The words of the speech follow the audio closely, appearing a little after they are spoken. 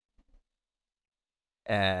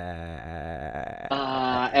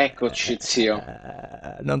Ah, eccoci, zio.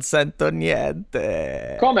 Non sento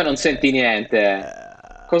niente. Come non senti niente?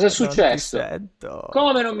 Cos'è Non ti successo?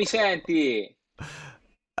 Come non mi sento. senti?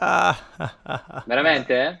 Ah,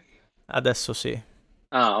 Veramente? Adesso sì.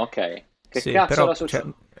 Ah, ok. Che Sì, cazzo era però, cioè,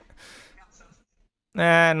 successo?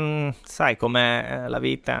 sai com'è la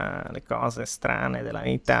vita, le cose strane della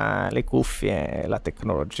vita, le cuffie, la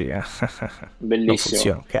tecnologia. Non Bellissimo.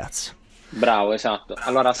 funziona un cazzo. Bravo, esatto.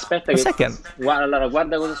 Allora, aspetta Ma che... sai che... Allora,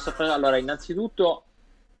 guarda cosa sto facendo. Allora, innanzitutto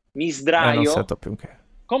mi non sdraio. sento più che...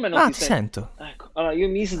 Come non Ah, ti ti senti? sento. Ecco, allora io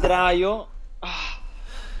mi sdraio.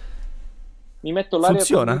 Mi metto l'aria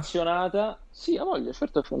Funziona? condizionata. Sì, ha voglia,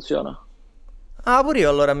 certo che funziona. Ah, pure io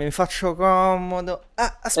allora mi faccio comodo.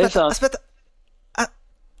 Ah, aspetta, Esatto. aspetta. Ah,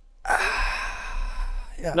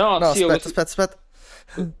 No, no, zio, aspetta, così aspetta, aspetta.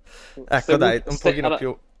 stai, Ecco, dai, un pochino allora,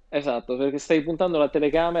 più. esatto, perché stai puntando la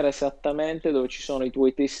telecamera esattamente dove ci sono i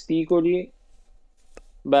tuoi testicoli.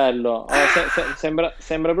 Bello. Allora,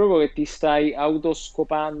 sembra proprio che ti stai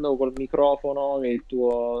autoscopando col microfono che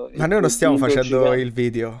Ma il noi tuo non stiamo dildo facendo gigante. il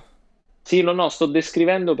video. Sì, no, no, sto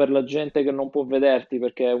descrivendo per la gente che non può vederti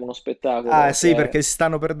perché è uno Ah, spettacolo. sì, perché si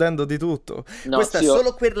stanno perdendo di tutto. No, Questo è zio,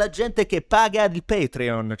 solo per la gente che paga il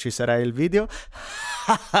Patreon. Ci sarà il video.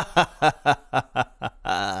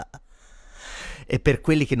 E per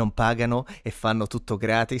quelli che non pagano e fanno tutto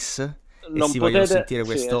gratis e non si vogliono potete. sentire Sì,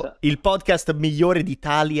 questo, esatto. il podcast migliore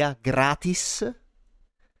d'Italia gratis,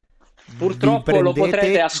 vi Purtroppo lo potrete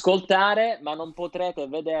prendete. ascoltare, ma non potrete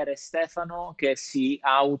vedere Stefano che si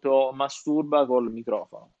automasturba col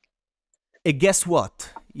microfono. E guess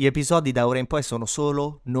what? Gli episodi da ora in poi sono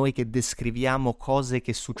solo noi che descriviamo cose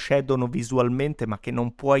che succedono visualmente ma che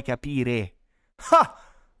non puoi capire. Ah!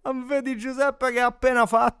 Vedi Giuseppe che ha appena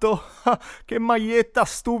fatto? Ah, che maglietta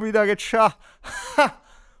stupida che c'ha! Ah!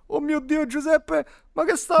 Oh mio Dio Giuseppe, ma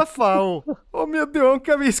che sta a fare? Oh? Oh mio Dio, non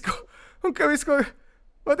capisco. Non capisco che...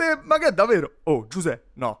 Ma che è davvero? Oh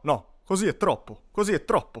Giuseppe, no, no, così è troppo, così è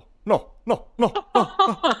troppo. No, no, no, no,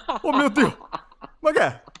 no. Oh mio Dio, ma che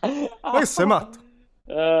è? Ma che sei matto?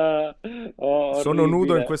 Ah, Sono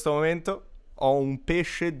nudo in orribile. questo momento. Ho un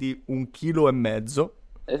pesce di 1,5 kg.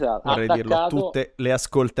 Esatto, Vorrei dirlo a attaccato. tutte le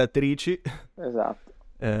ascoltatrici. Esatto.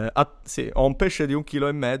 Sì, ho un pesce di 1,5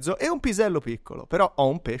 kg e un pisello piccolo. Però ho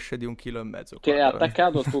un pesce di 1,5 kg Che è qua davanti.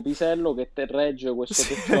 attaccato al tuo pisello che te regge questo Sì,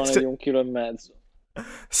 peccione di sì, 1,5 kg.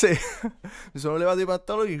 sì. Mi sono levato i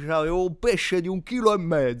pantaloni. Avevo un pesce di 1,5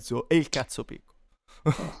 kg e il cazzo piccolo.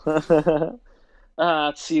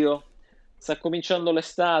 Ah, zio, sta cominciando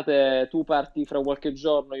l'estate, tu parti fra qualche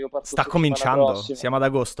giorno, io parto Sta settimana cominciando. prossima. Siamo ad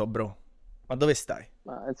agosto, bro. Ma dove stai?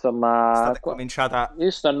 Ma insomma, L'estate è cominciata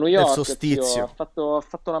io sto a New nel York, zio, solstizio. ha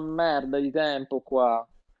fatto una merda di tempo qua.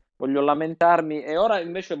 Voglio lamentarmi e ora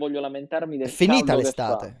invece voglio lamentarmi È del finita caldo che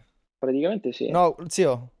fa. l'estate. Praticamente sì. No,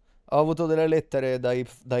 zio, ho avuto delle lettere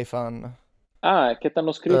dai fan. Ah, che ti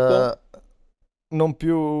hanno scritto? Eh, non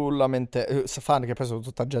più lamentele. Fan che poi sono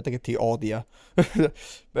tutta gente che ti odia.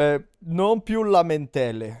 Non più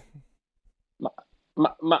lamentele.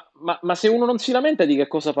 Ma, ma se uno non si lamenta, di che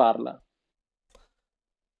cosa parla?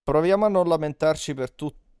 Proviamo a non lamentarci per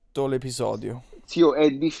tutto l'episodio. Zio,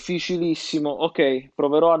 è difficilissimo. Ok,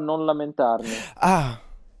 proverò a non lamentarmi. Ah,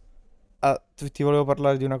 ti volevo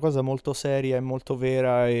parlare di una cosa molto seria e molto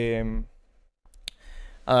vera e...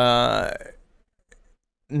 eh,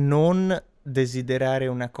 non desiderare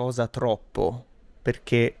una cosa troppo,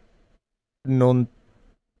 perché non,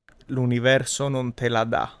 l'universo non te la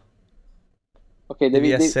dà. Ok,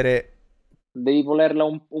 Devi essere... devi volerla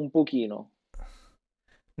un pochino.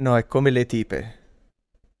 No, è come le tipe.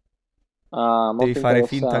 Ah, Devi molto fare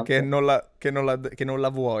finta che interessante. non la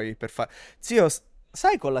vuoi per fare... Zio,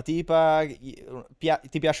 sai con la tipa...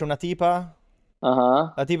 ti piace una tipa?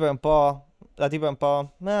 Ah, La tipa è un po'... La tipa è un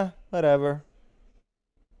po'... whatever.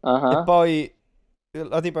 ah, E ah, poi...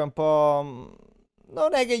 La tipa è un po'...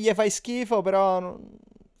 Non è che gli fai schifo, però...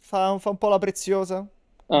 fa un po' la preziosa.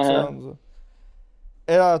 Non so, ah, non so.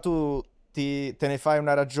 E allora tu te ne fai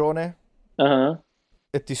una ragione ah,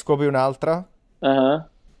 e ti scopri un'altra ah,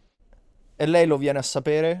 e lei lo viene a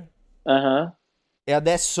sapere ah. e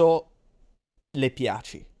adesso le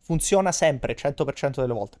piaci. Funziona sempre, 100%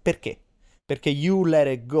 delle volte. Perché? Perché you let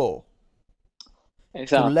it go.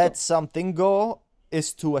 To let Esatto. something go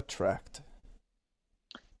is to attract.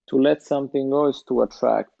 To let something go is to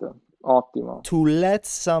attract. Ottimo. To let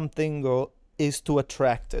something go is to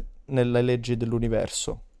attract it, nelle leggi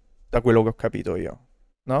dell'universo, da quello che ho capito io,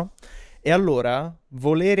 no? E allora,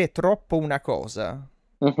 volere troppo una cosa,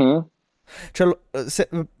 Mhm. cioè,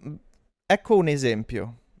 ecco un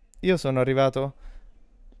esempio. Io sono arrivato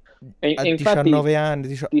a E infatti 19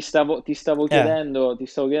 anni, eh. ti stavo chiedendo,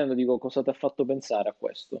 dico, cosa ti ha fatto pensare a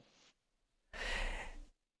questo?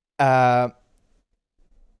 Uh,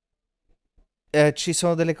 ci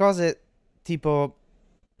sono delle cose tipo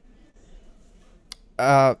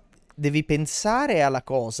uh, devi pensare alla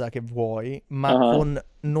cosa che vuoi, ma Ah, con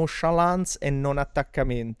nonchalance e non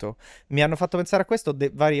attaccamento. Mi hanno fatto pensare a questo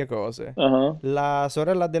varie cose. ah, La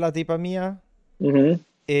sorella della tipa mia mhm.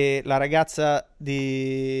 e la ragazza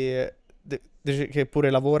che pure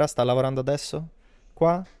lavora, sta lavorando adesso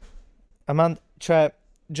qua. Cioè,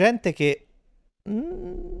 gente che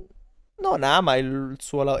mm, non ama il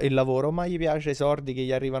lavoro, ma gli piace i soldi che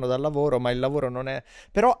gli arrivano dal lavoro, ma il lavoro non è...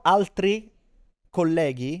 Però altri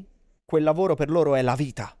colleghi, quel lavoro per loro è la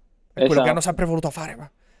vita. È quello che hanno Esatto. sempre voluto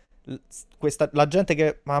fare. La gente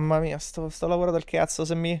che, mamma mia, sto lavoro del cazzo,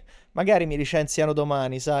 magari mi licenziano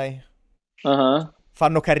domani, sai? Ah,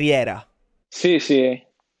 Fanno carriera. sì, sì,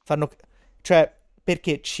 Fanno... Cioè,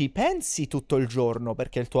 perché ci pensi tutto il giorno,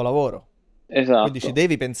 perché è il tuo lavoro. Quindi ci esatto.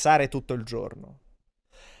 devi pensare tutto il giorno.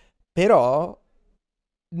 Però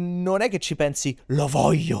non è che ci pensi, lo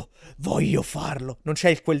voglio farlo. Non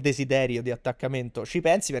c'è quel desiderio di attaccamento. Ci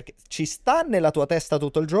pensi perché ci sta nella tua testa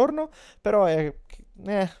tutto il giorno, però è...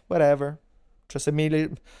 whatever. Cioè,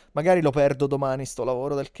 magari lo perdo domani, sto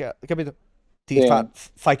lavoro del capito? Sì.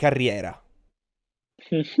 Fai carriera.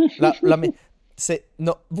 La, la me- Se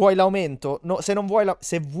vuoi l'aumento, no, se non vuoi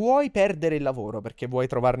se vuoi perdere il lavoro perché vuoi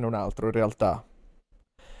trovarne un altro, in realtà,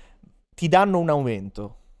 ti danno un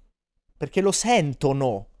aumento. Perché lo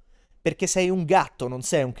sentono. Perché sei un gatto, non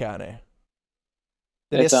sei un cane.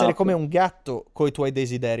 Devi essere come Esatto. un gatto coi tuoi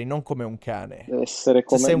desideri, non come un cane. Deve essere Se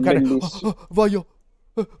come sei un cane, bellissimo.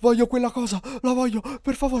 voglio quella cosa, la voglio,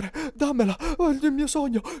 per favore, dammela, è il mio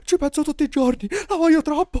sogno, ci penso tutti i giorni, la voglio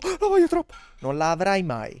troppo, la voglio troppo. Non la avrai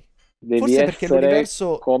mai. Devi Forse perché essere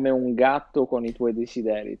l'universo come un gatto con i tuoi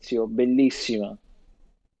desideri, zio. Bellissima.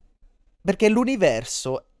 Perché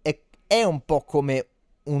l'universo è un po' come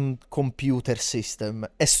un computer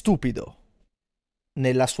system. È stupido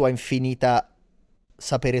nella sua infinita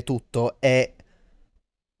sapere tutto. È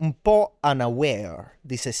un po' unaware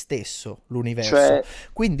di se stesso l'universo. Cioè,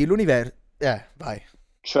 Quindi l'universo... vai.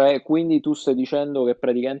 quindi tu stai dicendo che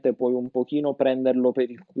praticamente puoi un pochino prenderlo per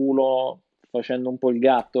il culo facendo un po' il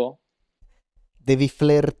gatto? Devi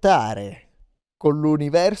flirtare con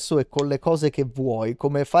l'universo e con le cose che vuoi,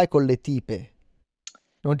 come fai con le tipe.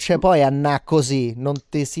 Non c'è poi Anna così, non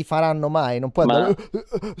ti si faranno mai, non puoi andare...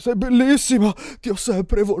 Ma sei bellissima, ti ho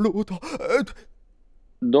sempre voluto.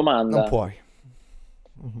 Non domanda, puoi.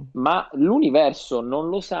 Mhm. ma l'universo non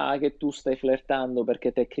lo sa che tu stai flirtando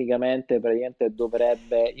perché tecnicamente praticamente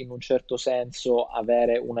dovrebbe in un certo senso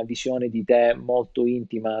avere una visione di te molto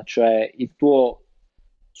intima, cioè il tuo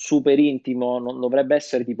super intimo non dovrebbe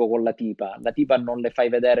essere tipo con la tipa non le fai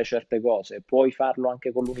vedere certe cose, puoi farlo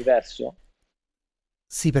anche con l'universo?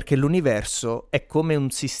 Sì, perché l'universo è come un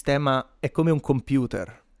sistema, è come un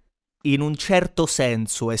computer. In un certo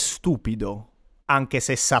senso è stupido, anche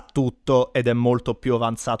se sa tutto ed è molto più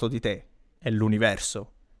avanzato di te. È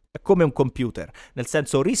l'universo. È come un computer, nel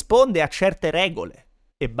senso risponde a certe regole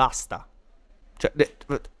e basta. Cioè,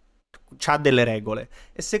 c'ha delle regole.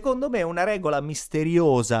 E secondo me una regola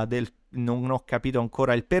misteriosa non ho capito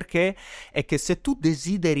ancora il perché, è che se tu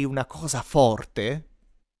desideri una cosa forte,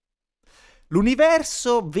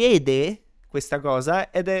 l'universo vede questa cosa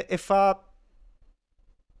e fa...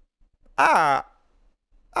 Ah,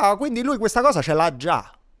 quindi lui questa cosa ce l'ha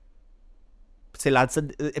già.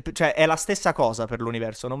 Cioè, è la stessa cosa per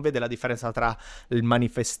l'universo. Non vede la differenza tra il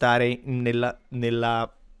manifestare in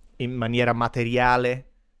maniera materiale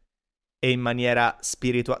e in maniera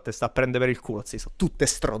spirituale. Te sta a prendere per il culo, sì, sono tutte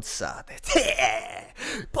stronzate.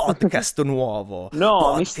 Podcast nuovo, No,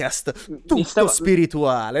 podcast mi tutto stava,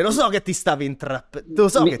 spirituale. Lo so che ti stavi intrappendo, lo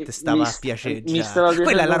so che ti stava a piacere mi già. stava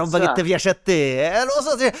Quella è piacendo la un roba che ti sacco. piace a te, lo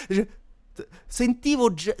so.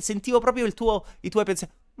 Sentivo proprio i tuoi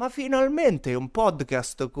pensieri. Ma finalmente un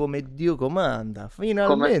podcast come Dio comanda. Come...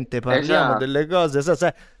 Finalmente parliamo Esatto, delle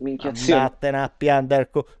cose. minchia zio. Andattene a piantare.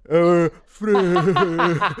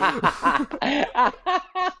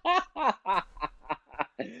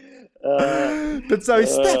 Eh, Pensavi eh,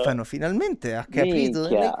 Stefano finalmente ha capito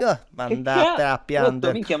delle minchia, cose. Ma che andate a ho detto, piantare.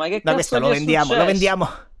 minchia, ma che Ma cazzo questo gli lo è vendiamo, lo successo? vendiamo.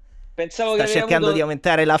 Pensavo che Sta aveva cercando di avuto...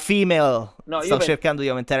 aumentare la female. No, Sto cercando di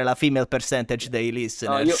aumentare la female percentage dei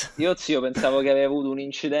no, listeners. io zio pensavo che aveva avuto un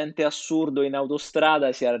incidente assurdo in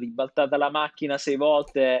autostrada, si era ribaltata la macchina 6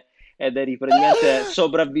 volte ed eri praticamente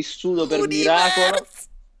sopravvissuto per miracolo. L'universo!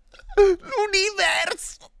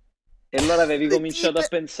 L'universo! E allora avevi Le cominciato a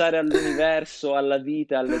tipe. pensare all'universo, alla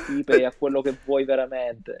vita, alle tipe e a quello che vuoi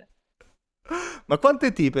veramente. Ma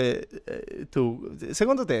quante tipe tu,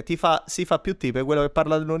 secondo te, si fa più tipe quello che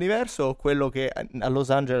parla dell'universo o quello che a Los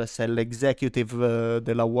Angeles è l'executive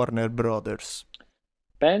della Warner Brothers?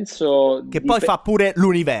 Penso Che di... poi fa pure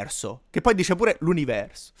l'universo. Che poi dice pure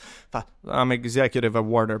l'universo. Fa, I'm executive at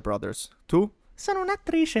Warner Brothers. Tu? Sono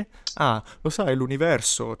un'attrice. Ah, lo sai,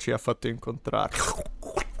 l'universo ci ha fatto incontrare.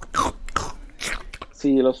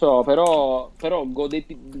 Sì, lo so, però gode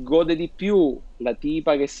di più la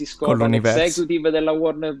tipa che si Con scopre l'universo. l'executive della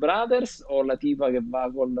Warner Brothers o la tipa che va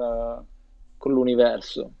con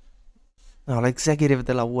l'universo? No, l'executive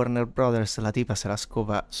della Warner Brothers, la tipa se la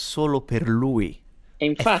scopa solo per lui. E È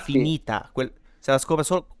infatti, finita. Se la scopa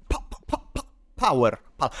solo... Power.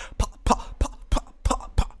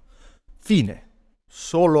 Fine.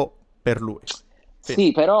 Solo per lui. Fine.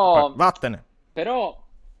 sì, Poi però, vattene. però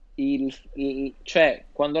cioè,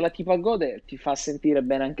 quando la tipa gode ti fa sentire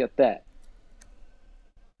bene anche a te.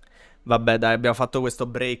 Vabbè, dai, abbiamo fatto questo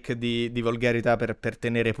break di volgarità per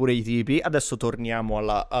tenere pure i tipi. Adesso torniamo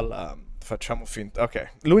Facciamo finta.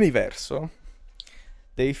 Ok. L'universo.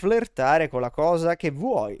 Devi flirtare con la cosa che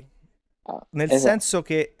vuoi. Ah, Nel esatto. senso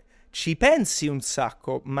che ci pensi un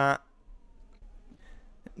sacco, ma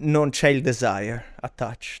non c'è il desire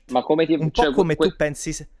attached. Ma come ti... Un po' Cioè, come tu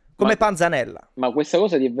pensi... ma, Come Panzanella. ma questa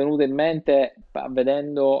cosa ti è venuta in mente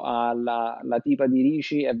vedendo la tipa di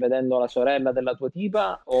Ricci e vedendo la sorella della tua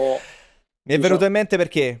tipa? O Mi è ci venuto sono... in mente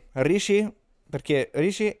perché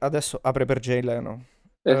Ricci adesso apre per Jay Leno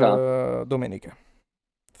Esatto. domenica.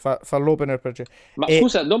 Fa l'opener per Jay. Ma E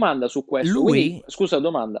scusa, domanda su questo. Quindi, lui, scusa,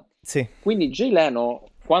 domanda. sì, Quindi Jay Leno,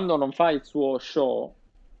 quando non fa il suo show,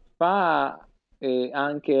 fa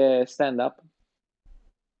anche stand-up?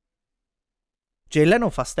 Jay Leno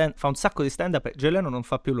fa un sacco di stand-up e Jay Leno non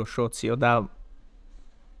fa più lo show, zio, da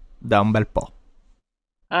un bel po'.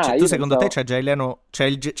 Ah, Cioè, tu io secondo te pensavo... c'è Jay Leno, c'è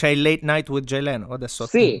il Late Night with Jay Leno adesso in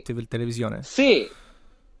Sì, televisione? sì.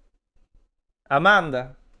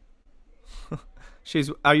 Amanda,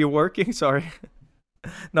 are you working? Sorry.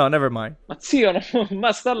 No, never mind. Ma zio,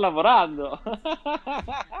 ma sta lavorando.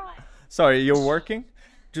 Sorry, you're working?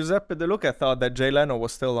 Giuseppe De Luca thought that Jay Leno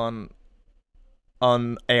was still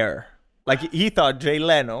on air. Like he thought Jay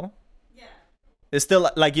Leno is still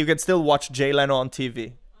like you can still watch Jay Leno on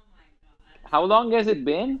TV. How long has it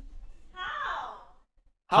been?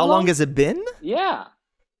 How How long long? has it been? Yeah.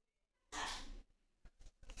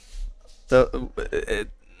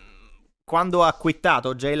 Quando ha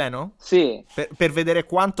quittato Jay Leno? Sì, Per vedere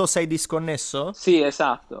quanto sei disconnesso? sì,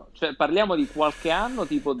 esatto. Cioè, parliamo di qualche anno,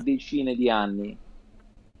 tipo decine di anni.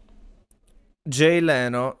 Jay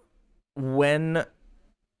Leno, when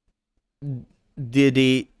did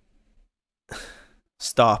he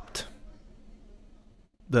stopped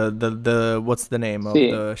the what's the name of Sì.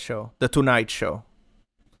 the show? The Tonight Show.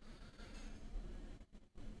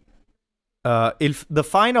 The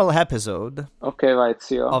final episode Ok, vai,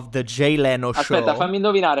 zio. of the Jay Leno Aspetta, show. fammi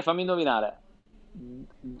indovinare, fammi indovinare.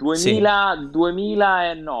 Sì,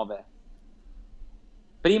 2009.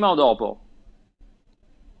 Prima o dopo?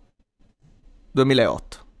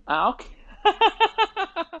 2008. Ah, ok.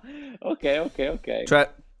 Ok, ok, ok.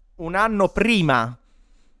 Cioè un anno prima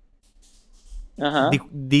Ah,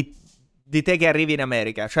 di te che arrivi in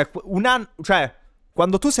America. Cioè cioè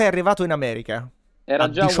quando tu sei arrivato in America a Era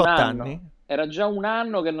già un 18 anno. anni, Era già un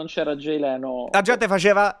anno che non c'era Jay Leno. la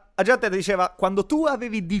gente diceva, quando tu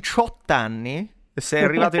avevi 18 anni e sei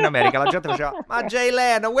arrivato in America, la gente faceva, ma Jay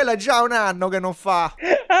Leno, quello è già un anno che non fa.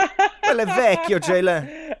 Quello è vecchio, Jay Leno.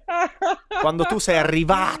 Quando tu sei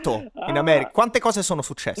arrivato in America, Ah. quante cose sono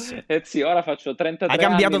successe? Eh sì, ora faccio Hai 33 anni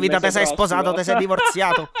cambiato il vita, mese te sei sposato, prossimo. te sei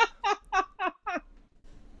divorziato.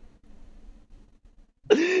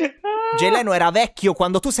 Jay Leno era vecchio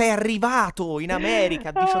quando tu sei arrivato in America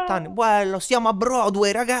a 18 anni. Bello, stiamo a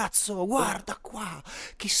Broadway, ragazzo. Guarda qua.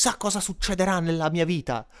 Chissà cosa succederà nella mia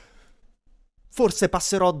vita. Forse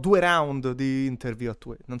passerò 2 round di interview a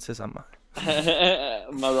tu. Non si sa mai.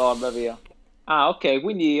 Madonna mia. Ah, ok,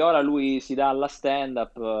 quindi ora lui si dà alla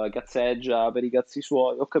stand-up, cazzeggia per i cazzi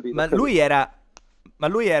suoi. Ho capito, ho Ma capito. lui era. Ma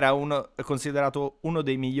lui era considerato uno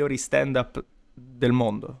dei migliori stand-up del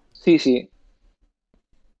mondo. Sì, sì,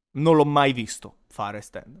 Non l'ho mai visto fare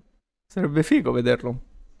stand-up. Sarebbe figo vederlo.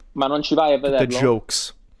 ma non ci vai a Tutte vederlo?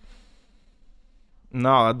 jokes.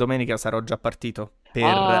 No, domenica sarò già partito per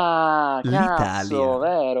Ah, cazzo, l'Italia,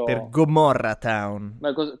 per vero. Gomorra Town.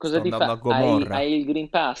 Ma cosa Sto ti andando a fa? Hai, Gomorra. hai il Green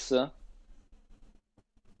Pass?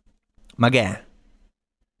 Ma che è?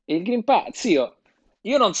 Il Green Pass, zio,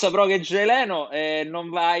 Io non saprò che Jay Leno non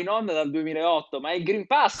va in onda dal 2008, ma il Green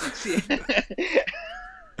Pass sì.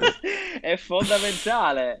 È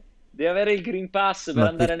fondamentale. Devi avere il Green Pass per Ma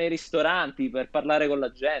andare per... nei ristoranti, per parlare con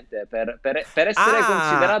la gente, per essere Ah,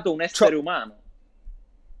 considerato un essere umano.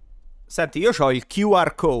 senti, io ho il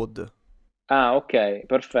QR code. Ah, ok,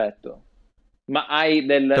 perfetto. Ma hai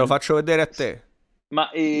Te lo del... faccio vedere a te. Ma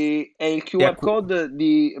è il E a QR code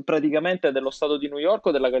praticamente dello stato di New York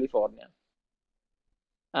o della California?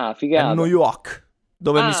 Ah, a New figata. York,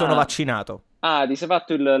 dove mi sono Ah, vaccinato. ti sei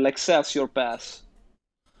fatto l'Excelsior Pass.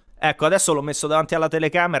 Ecco, adesso l'ho messo davanti alla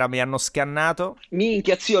telecamera, mi hanno scannato.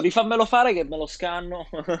 Minchia, zio, rifammelo fare che me lo scanno,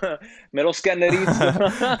 me lo scannerizzo.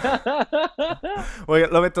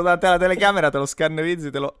 Lo metto davanti alla telecamera, te lo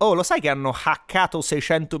scannerizzi, te lo... Oh, lo sai che hanno hackato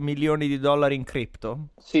 600 milioni di dollari in cripto?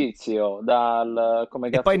 Sì, zio, come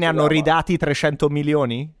E poi cazzo ne si hanno chiama? ridati 300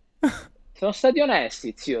 milioni? Sono stati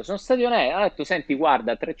onesti, zio, sono stati onesti. Ha detto, senti,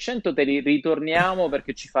 guarda, 300 te li ritorniamo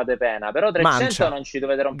perché ci fate pena, però 300 Mancia. non ci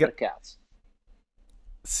dovete romper Gra- cazzo.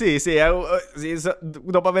 Sì, sì, sì,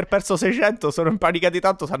 dopo aver perso 600 sono impanicati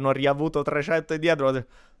tanto, si hanno riavuto 300 indietro.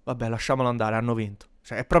 Vabbè, lasciamolo andare, hanno vinto.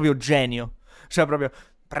 Cioè, è proprio genio. Cioè, proprio,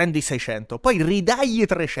 prendi 600, poi ridagli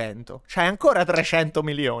 300. Cioè, ancora 300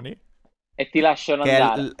 milioni. E ti lasciano Che è,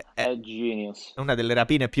 andare. È genius. una delle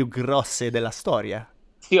rapine più grosse della storia.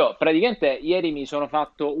 Sì, praticamente ieri mi sono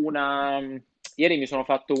fatto un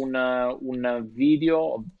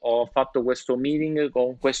video, ho fatto questo meeting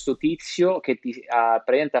con questo tizio che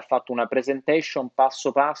praticamente ha fatto una presentation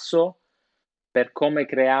passo passo per come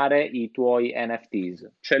creare i tuoi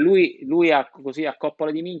NFTs. Cioè lui ha così a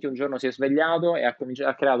coppole di minchia un giorno si è svegliato e ha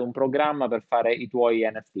creato un programma per fare i tuoi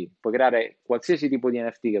NFT. Puoi creare qualsiasi tipo di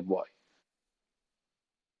NFT che vuoi.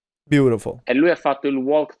 Beautiful. E lui ha fatto il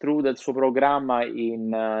walkthrough del suo programma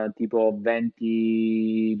in tipo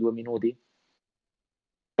 22 minuti.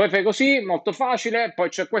 Poi fai così, molto facile, poi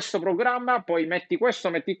c'è questo programma, poi metti questo,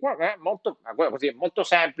 metti qua, così, è molto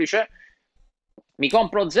semplice. Mi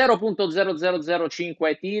compro 0.0005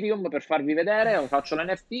 Ethereum per farvi vedere, faccio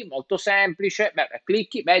l'NFT, molto semplice. Beh,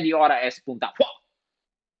 clicchi, vedi, ora è spuntato.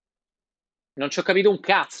 Non ci ho capito un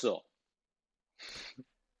cazzo.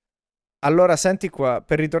 Allora, senti qua,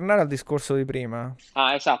 per ritornare al discorso di prima,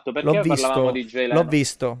 Ah, esatto, l'ho perché parlavamo visto, di Jay l'ho Leno?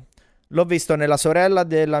 visto, l'ho visto nella sorella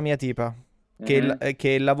della mia tipa, Mhm. che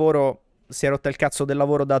il lavoro, si è rotta il cazzo del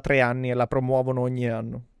lavoro da 3 anni e la promuovono ogni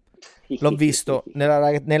anno. L'ho visto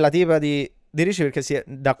nella tipa di Ricci perché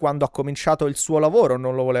da quando ha cominciato il suo lavoro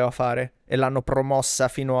non lo voleva fare e l'hanno promossa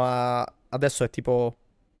fino a... Adesso è tipo...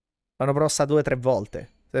 L'hanno promossa 2 o 3 volte.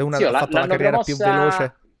 Sì, Ha fatto la carriera più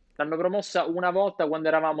veloce. l'hanno promossa una volta quando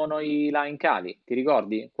eravamo noi là in Cali, ti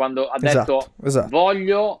ricordi? Quando ha Esatto, detto esatto.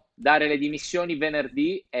 voglio dare le dimissioni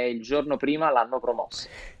venerdì e il giorno prima l'hanno promossa.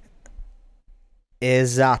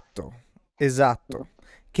 Esatto, esatto.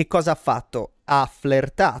 Che cosa ha fatto? Ha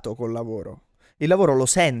flirtato col lavoro. Il lavoro lo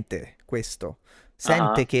sente questo.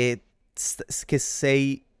 Sente Ah, che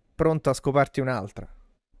sei pronto a scoparti un'altra.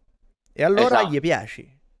 E allora gli esatto.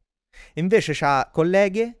 piaci. Invece c'ha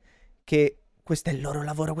colleghe che questo è il loro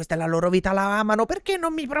lavoro, questa è la loro vita, la amano. Perché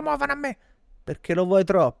non mi promuovono a me? Perché lo vuoi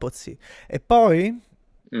troppo, sì. E poi,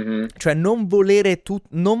 Mhm. cioè, non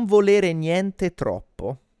volere niente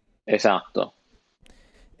troppo. Esatto.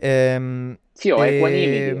 Ehm, Sì,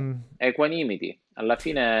 equanimity. ehm, Equanimity. Alla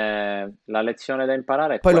fine la lezione da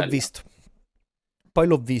imparare è Poi l'ho quella. visto. Poi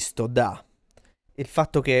l'ho visto da il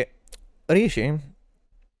fatto che Ricci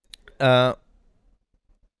eh,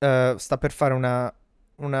 sta per fare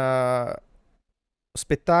una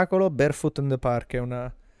spettacolo Barefoot in the Park. È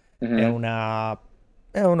Mhm. una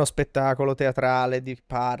è uno spettacolo teatrale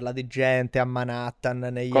parla di gente a Manhattan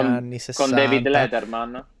negli Con, anni con David 60.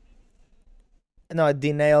 Letterman? No, è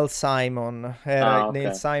di Neil Simon. Ah, Neil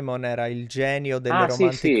ok. Simon era il genio delle Ah, sì,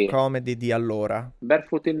 romantic sì. comedy di allora.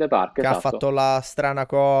 Barefoot in the Park, Che ha esatto. fatto la strana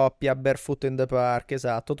coppia Barefoot in the Park,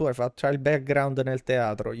 esatto. Tu c'hai il background nel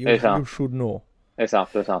teatro, you Esatto, should know.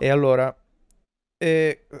 esatto, E esatto. allora,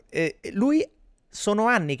 lui sono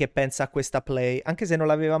anni che pensa a questa play, anche se non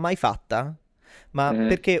l'aveva mai fatta, ma Mhm.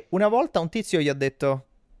 perché una volta un tizio gli ha detto,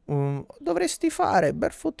 dovresti fare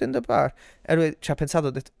Barefoot in the Park. E lui ci ha pensato e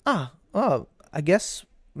ha detto, oh, I guess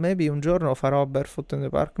maybe un giorno farò Barefoot in the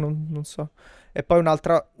Park, non so. E poi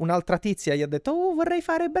un'altra tizia gli ha detto, oh, vorrei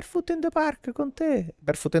fare Barefoot in the Park con te.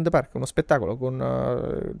 Barefoot in the Park è uno spettacolo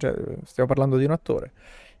cioè, stiamo parlando di un attore.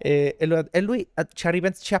 E lui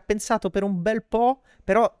ci ha pensato per un bel po',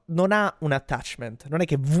 però non ha un attachment. Non è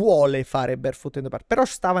che vuole fare Barefoot in the Park, però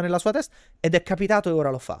stava nella sua testa ed è capitato e ora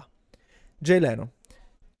lo fa. Jay Leno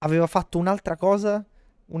aveva fatto un'altra cosa,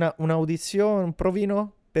 un'audizione, un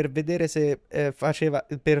provino per vedere se faceva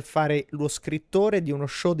per fare lo scrittore di uno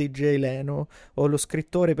show di Jay Leno o lo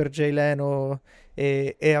scrittore per Jay Leno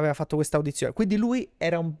e aveva fatto questa audizione. Quindi lui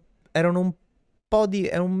erano un po' di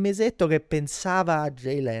è un mesetto che pensava a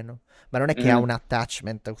Jay Leno. Ma non è che ha Mhm. un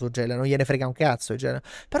attachment su Jay Leno, non gliene frega un cazzo di Jay Leno.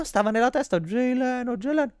 Però stava nella testa Jay Leno,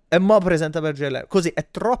 Jay Leno. E mo presenta per Jay Leno. Così è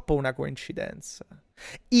troppo una coincidenza.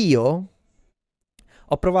 Io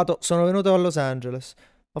ho provato, sono venuto a Los Angeles,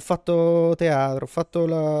 ho fatto teatro, ho fatto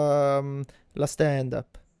la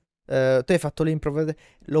stand-up. Te hai fatto l'improv,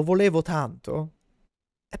 lo volevo tanto.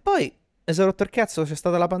 E poi mi sono rotto il cazzo, c'è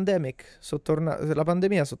stata la pandemic, la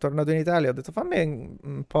pandemia, sono tornato in Italia, ho detto fammi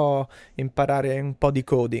un po' imparare un po' di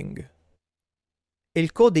coding. E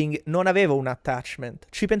il coding non avevo un attachment,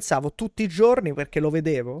 ci pensavo tutti i giorni perché lo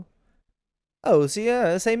vedevo. Oh sì,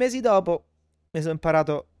 6 mesi dopo mi sono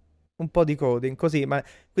imparato un po' di coding, così,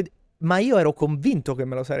 ma io ero convinto che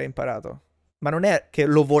me lo sarei imparato. Ma non è che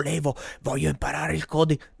lo volevo, voglio imparare il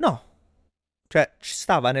coding. No, cioè ci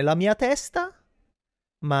stava nella mia testa,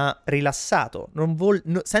 ma rilassato,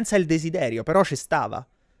 senza il desiderio, però ci stava.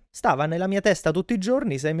 Stava nella mia testa tutti i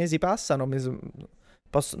giorni, 6 mesi passano,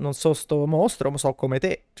 non so sto mostro, ma so come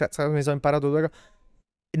te. Cioè, mi sono imparato due cose.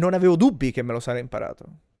 E non avevo dubbi che me lo sarei imparato.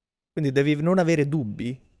 Quindi devi non avere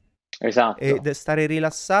dubbi Esatto, e stare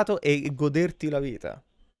rilassato e goderti la vita.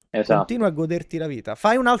 Continua a esatto, goderti la vita.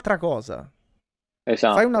 Fai un'altra cosa. Fai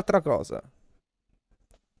esatto. un'altra cosa.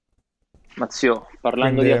 Ma zio,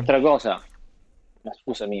 parlando di Quindi, altra cosa, ma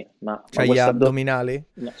scusami, ma c'hai gli questa addominali?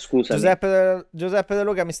 no, scusami, Giuseppe De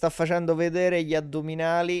Luca mi sta facendo vedere gli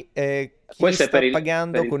addominali e chi questo è sta per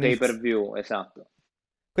pagando il con il... pay per view, esatto.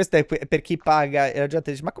 Questo è per chi paga e la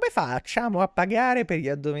gente dice ma come facciamo a pagare per gli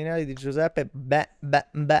addominali di Giuseppe? Beh,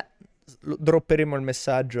 dropperemo il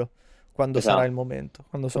messaggio quando sarà il Esatto. momento,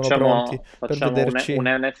 quando sono pronti per Facciamo un vederci in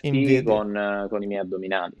NFT video. con i miei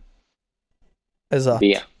addominali. Esatto,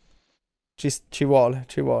 Via. ci vuole,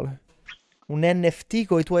 ci vuole. Un NFT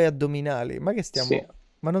con i tuoi addominali. Ma che Sì. stiamo...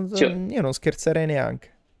 Ma Sì, io non scherzerei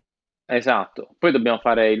neanche. esatto. Poi dobbiamo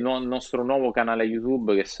fare il nostro nuovo canale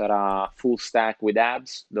YouTube che sarà Full Stack with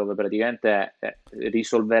Abs, dove praticamente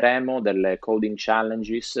risolveremo delle coding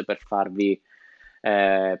challenges per farvi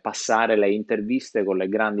passare le interviste con le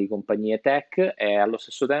grandi compagnie tech e allo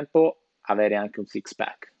stesso tempo avere anche un six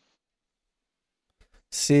pack.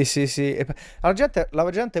 Sì, sì, sì. La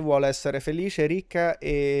gente vuole essere felice, ricca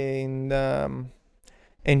e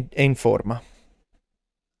in forma.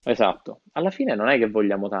 Esatto, alla fine non è che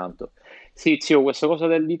vogliamo tanto. Sì, zio, questa cosa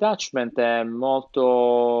del detachment è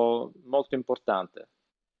molto, molto importante.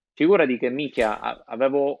 Figurati che mica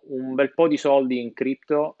avevo un bel po' di soldi in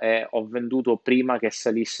cripto e ho venduto prima che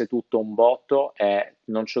salisse tutto un botto e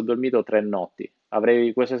non ci ho dormito 3 notti.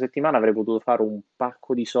 Questa settimana avrei potuto fare un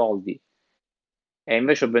pacco di soldi e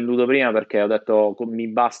invece ho venduto prima perché ho detto mi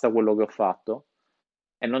basta quello che ho fatto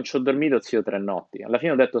e non ci ho dormito, zio, 3 notti. Alla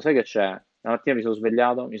fine ho detto, sai che c'è? La mattina mi sono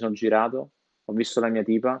svegliato, mi sono girato, ho visto la mia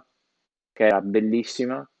tipa, che era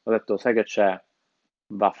bellissima, ho detto, sai che c'è?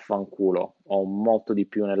 Vaffanculo, ho molto di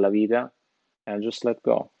più nella vita, and just let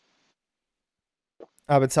go.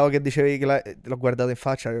 Ah, pensavo che dicevi che l'ho guardato in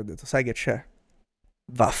faccia e ho detto, sai che c'è?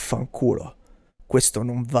 Vaffanculo. Questo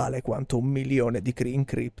non vale quanto 1 milione in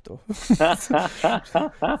cripto.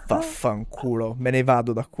 Vaffanculo. Me ne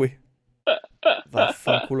vado da qui.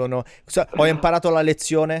 Vaffanculo no. Ho imparato la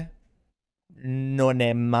lezione? Non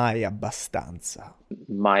è mai abbastanza.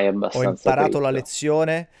 Mai Ho abbastanza imparato la cripto.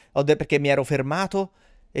 lezione perché mi ero fermato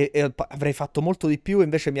e avrei fatto molto di più,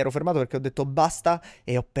 invece mi ero fermato perché ho detto basta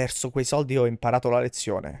e ho perso quei soldi e ho imparato la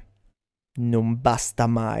lezione. Non basta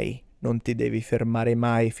mai, non ti devi fermare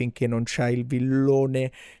mai finché non c'hai il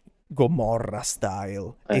villone Gomorra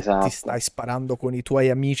style e ti Esatto. stai sparando con i tuoi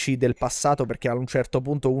amici del passato perché a un certo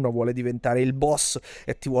punto uno vuole diventare il boss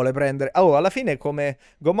e ti vuole prendere. Oh, alla fine come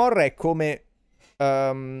Gomorra è come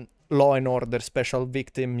Law and Order Special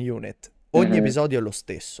Victim Unit. Ogni Mhm, episodio è lo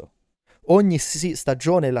stesso. Ogni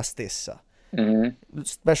stagione è la stessa. mhm,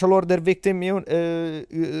 Special Order Victim Unit,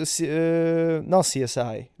 no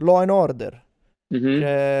CSI, Law and Order.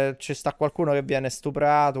 mhm. Ci sta qualcuno che viene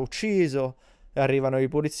stuprato, ucciso, arrivano i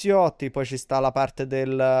poliziotti, poi ci sta la parte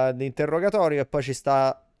dell'interrogatorio e poi ci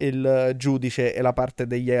sta il giudice e la parte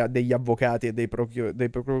degli avvocati e dei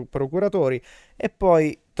procuratori e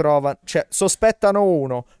poi cioè sospettano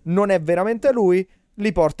uno, non è veramente lui,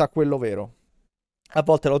 li porta a quello vero. A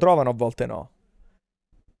volte lo trovano, a volte no.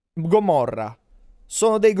 Gomorra.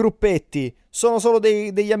 sono dei gruppetti, sono solo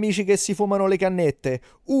degli amici che si fumano le cannette.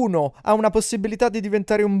 Uno ha una possibilità di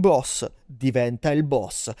diventare un boss, diventa il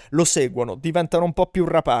boss, lo seguono, diventano un po' più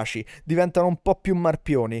rapaci, diventano un po' più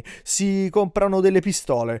marpioni, si comprano delle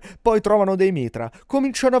pistole, poi trovano dei mitra,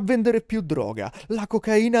 cominciano a vendere più droga, la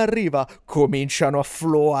cocaina arriva, cominciano a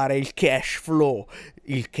floware il cash flow.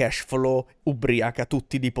 Il cash flow ubriaca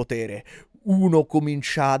tutti di potere. Uno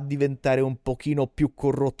comincia a diventare un pochino più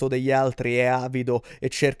corrotto degli altri, è avido e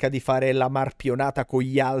cerca di fare la marpionata con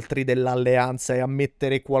gli altri dell'alleanza e a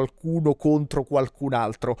mettere qualcuno contro qualcun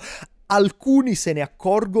altro. Alcuni se ne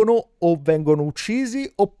accorgono o vengono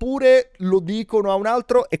uccisi, oppure lo dicono a un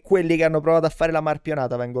altro e quelli che hanno provato a fare la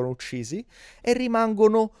marpionata vengono uccisi e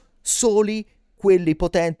rimangono soli quelli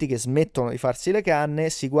potenti che smettono di farsi le canne,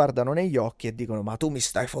 si guardano negli occhi e dicono: ma tu mi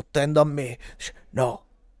stai fottendo a me? No,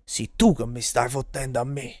 sei tu che mi stai fottendo a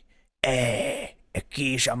me. E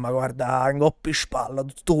chi c'ha, ma guarda, in coppi spalla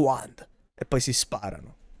tutto quanto. E poi si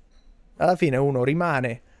sparano. Alla fine uno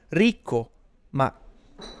rimane ricco, ma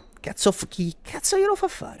chi cazzo glielo fa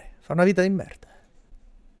fare? Fa una vita di merda.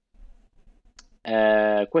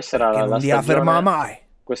 Questa Perché era non la li ha fermata stagione. mai.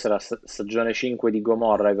 Questa è la stagione 5 di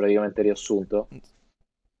Gomorra, hai praticamente riassunto?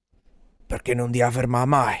 Perché non li ha fermata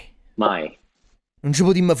mai. Mai. Non ci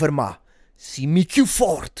potremmo fermare. Simmi più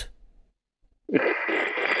forte.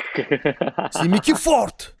 Simmi più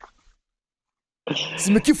forte.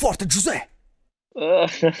 Simmi più forte, Giuseppe.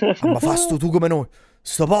 Ma fa sto tu come noi.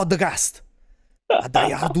 Sto podcast. A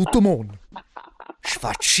dai a tutto il mondo.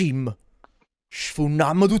 Sfacciam.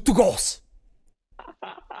 Sfunnam tutto cose.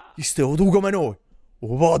 Stiamo tu come noi.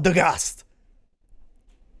 Un podcast.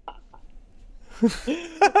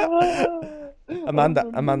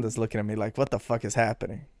 Amanda's looking at me like, what the fuck is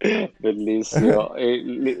happening? Bellissimo.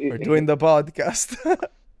 We're doing the podcast.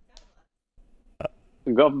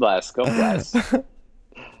 God bless, God bless.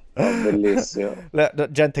 Oh, bellissimo. La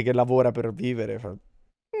gente che lavora per vivere fa...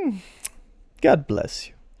 God bless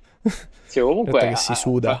you. Sì, comunque, Detto che si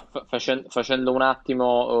suda. facendo un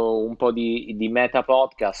attimo un po' di meta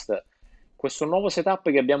podcast, questo nuovo setup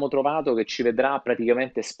che abbiamo trovato che ci vedrà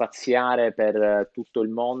praticamente spaziare per tutto il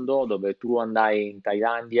mondo, dove tu andai in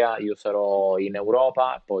Thailandia, io sarò in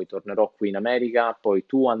Europa, poi tornerò qui in America, poi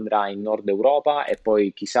tu andrai in Nord Europa e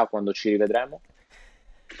poi chissà quando ci rivedremo.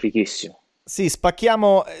 Fichissimo. Sì,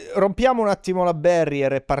 rompiamo un attimo la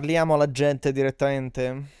barrier e parliamo alla gente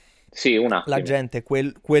direttamente. Sì, un La attimo. gente,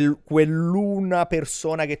 quell'una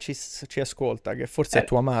persona che ci ascolta, che forse è Eh,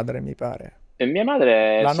 tua madre, mi pare. e mia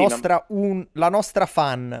madre, La sì, la nostra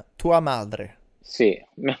fan, tua madre. sì.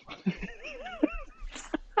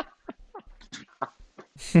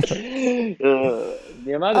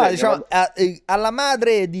 Mia madre, Diciamo, alla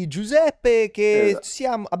madre di Giuseppe che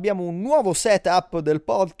esatto. abbiamo un nuovo setup del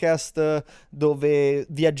podcast dove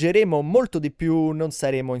viaggeremo molto di più, non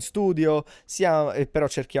saremo in studio, però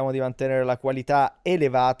cerchiamo di mantenere la qualità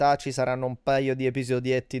elevata, ci saranno un paio di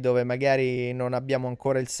episodietti dove magari non abbiamo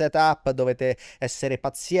ancora il setup, dovete essere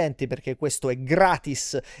pazienti perché questo è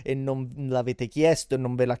gratis e non l'avete chiesto e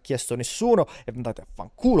non ve l'ha chiesto nessuno e andate a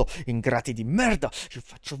fanculo, ingrati di merda,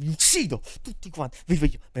 vi uccido tutti quanti.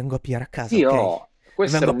 Vengo a pigliare a casa, Sì, ok? oh,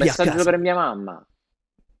 questo Vengo era a un pigliare a messaggio casa. per mia mamma.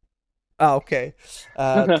 Ah, ok.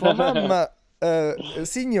 Tua mamma,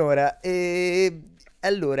 signora,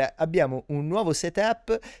 allora abbiamo un nuovo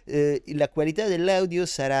setup. La qualità dell'audio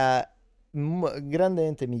sarà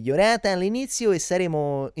grandemente migliorata all'inizio e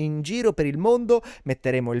saremo in giro per il mondo.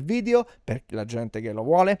 Metteremo il video per la gente che lo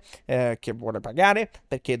vuole, che vuole pagare,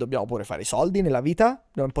 perché dobbiamo pure fare i soldi nella vita.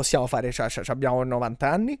 Non possiamo fare, abbiamo 90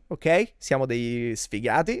 anni, ok? Siamo dei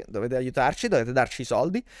sfigati, dovete aiutarci, dovete darci i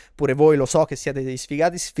soldi. Pure voi lo so che siete dei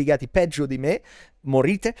sfigati peggio di me.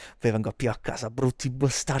 Morite, vi vengo più a casa, brutti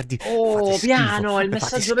bastardi. Fate Oh, schifo, piano, è il fate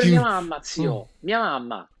messaggio per mia schifo. mamma, zio. Mia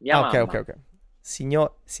mamma, mia Ah, ok, ok, mamma. ok.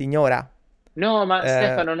 Signora, No, ma eh,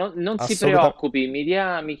 Stefano, non si assoluta... preoccupi, mi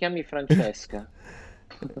chiami Francesca.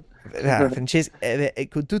 Francesca,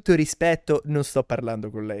 con tutto il rispetto, non sto parlando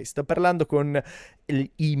con lei, sto parlando con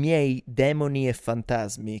i miei demoni e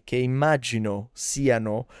fantasmi, che immagino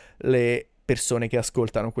siano le persone che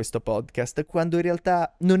ascoltano questo podcast, quando in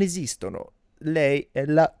realtà non esistono. Lei è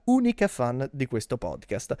la unica fan di questo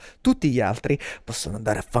podcast. Tutti gli altri possono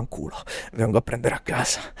andare a fanculo. Vengo a prendere a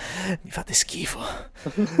casa. Mi fate schifo.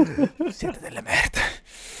 Siete delle merde.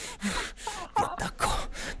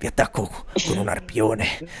 Vi attacco con un arpione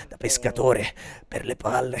da pescatore per le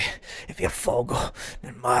palle e vi affogo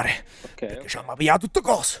nel mare. Ok, Perché ok. ci hanno via tutte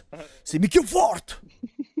cose. Sei mica forte.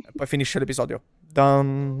 E poi finisce l'episodio.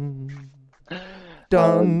 Dun,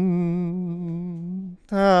 Oh, dun,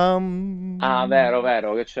 Ah, vero,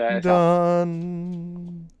 vero, che c'è, esatto.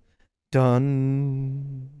 Dun,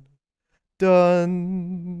 dun,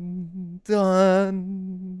 dun,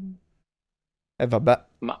 dun. E vabbè,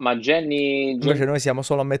 Ma Jenny, invece noi siamo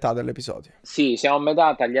solo a metà dell'episodio. sì, siamo a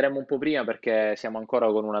metà, taglieremo un po' prima perché siamo ancora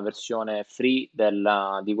con una versione free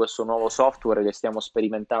di questo nuovo software che stiamo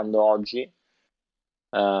sperimentando oggi.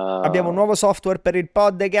 Abbiamo un Eh, nuovo software per il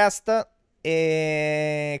podcast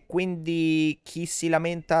e quindi chi si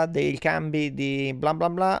lamenta dei cambi di bla bla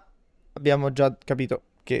bla, abbiamo già capito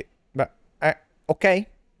che, beh, ok,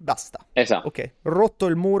 basta. esatto, Ok, rotto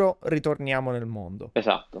il muro, ritorniamo nel mondo.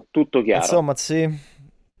 esatto, tutto chiaro. Insomma, sì,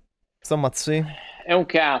 insomma, sì, È un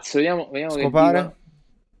cazzo, vediamo che scopare. dicono.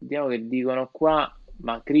 Vediamo che dicono qua.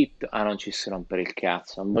 Ma Crypto. Ah, non ci si rompere il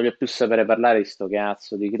cazzo. Non voglio più sapere parlare di sto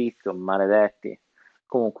cazzo di Crypto, maledetti.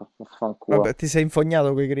 Comunque, Vabbè, vaffanculo. ti sei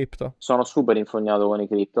infognato con i cripto. Sono super infognato con i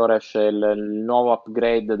Crypto. Ora esce il nuovo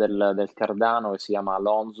upgrade del Cardano che si chiama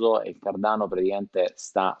Alonso e il Cardano praticamente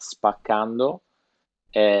sta spaccando.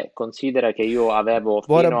 E considera che io avevo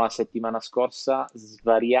Ora fino a settimana scorsa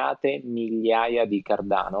svariate migliaia di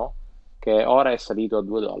Cardano che ora è salito a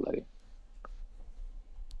 2 dollari.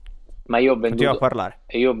 Ma continua a parlare.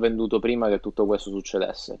 io ho venduto prima che tutto questo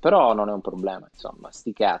succedesse. Però non è un problema, insomma,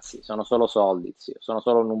 sti cazzi, sono solo soldi, zio, sono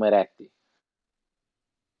solo numeretti.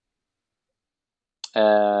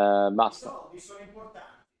 I Basta. soldi sono importanti.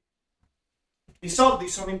 I soldi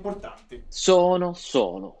sono importanti. Sono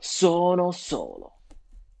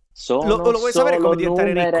Lo vuoi sapere solo come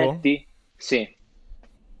diventare ricco? numeretti. Sì,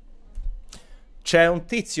 C'è un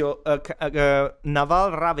tizio,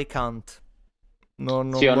 Naval Ravikant. sì, Non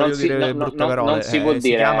voglio dire brutte non si può parole,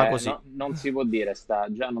 si chiama dire, così. non si può dire,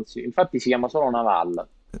 già non si, infatti si chiama solo Naval.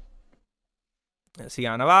 Si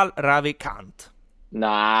chiama Naval Ravikant.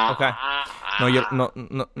 No, Ok?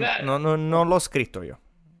 Non l'ho scritto io.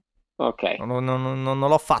 ok. Non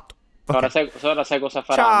l'ho fatto. Ok. Ora sai cosa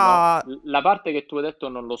faranno? Ciao. La parte che tu hai detto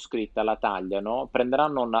non l'ho scritta, la tagliano,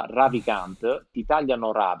 prenderanno una Ravi Kant, ti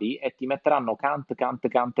tagliano Ravi e ti metteranno Kant, Kant,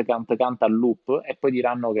 Kant, Kant, Kant al loop e poi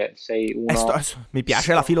diranno che sei uno Mi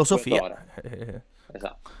piace la filosofia. scrittore.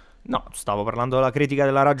 Esatto. No, stavo parlando della critica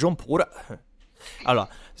della ragion pura. Allora,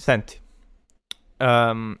 senti.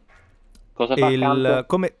 Ehm, Cosa fa Kant?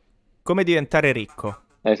 come diventare ricco?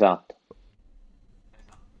 Esatto.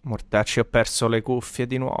 Mortacci, ho perso le cuffie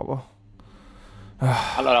di nuovo.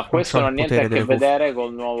 Allora, Non questo c'ho non il ha niente a potere che delle cuffie. vedere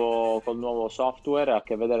col nuovo software, ha a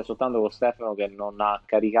che vedere soltanto con Stefano che non ha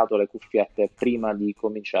caricato le cuffiette prima di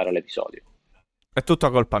cominciare l'episodio. È tutta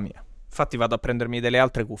colpa mia. Infatti vado a prendermi delle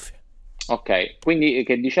altre cuffie. Ok, quindi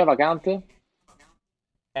che diceva Kant?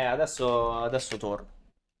 Adesso torno.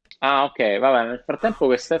 Ah, ok, vabbè, nel frattempo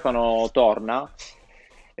che Stefano torna,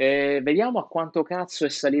 vediamo a quanto cazzo è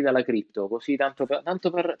salita la cripto, così tanto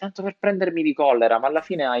per prendermi di collera, ma alla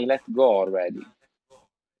fine hai let go already.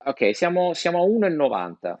 Ok, siamo a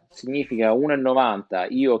 1,90, significa 1,90,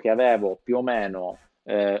 io che avevo più o meno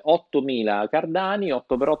 8.000 cardani,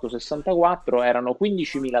 8 per 8, 64, erano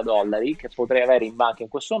 15.000 dollari che potrei avere in banca in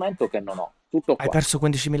questo momento che non ho. Tutto Hai qua. perso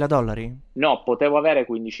 15.000 dollari? No, potevo avere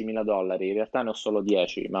 15.000 dollari, in realtà ne ho solo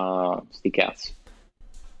 10, ma sti cazzi.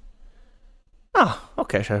 Ah,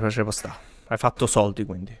 ok, cioè, facevo sta. Hai fatto soldi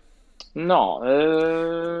quindi. No,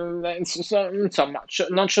 insomma,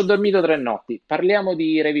 non ci ho dormito 3 notti. Parliamo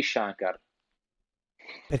di Ravi Shankar.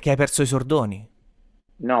 Perché hai perso i sordoni?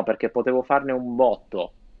 No, perché potevo farne un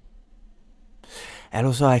botto.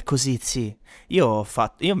 Lo so, è così, sì. Io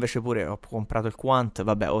invece pure ho comprato il Quant.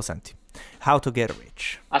 Vabbè, senti. How to get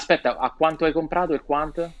rich. Aspetta, a quanto hai comprato il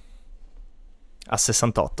quant? A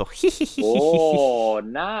 68. Oh,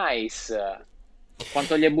 nice!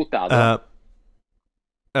 Quanto gli hai buttato?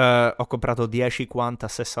 Eh, ho comprato 10 Quant a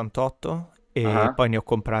 68 e Ah, poi ne ho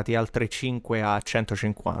comprati altri 5 a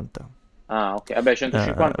 150. ah, ok. Vabbè,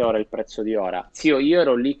 150 è Eh, ora il prezzo di ora. Zio, io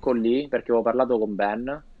ero lì con lì perché avevo parlato con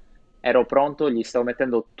Ben. Ero pronto, gli stavo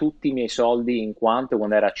mettendo tutti i miei soldi in quanto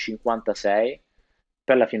quando era a 56.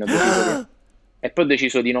 Poi alla fine ho deciso di. E poi ho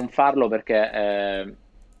deciso di non farlo perché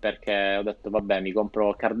ho detto, vabbè, mi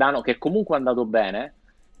compro Cardano, che comunque è andato bene.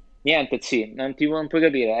 Niente, sì, non puoi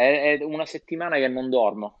capire, è una settimana che non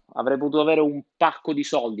dormo. Avrei potuto avere un pacco di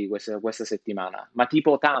soldi questa settimana, ma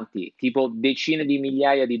tipo tanti, tipo decine di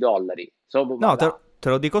migliaia di dollari. no, Guarda, te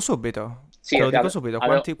lo dico subito. sì, Te lo dico subito.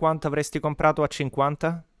 Quanto avresti comprato a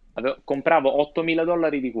 50? compravo 8.000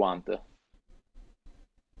 dollari di quant.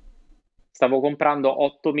 Stavo comprando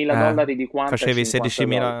 8.000 dollari di quant a Facevi 50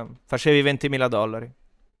 dollari 16.000, facevi 20.000 dollari.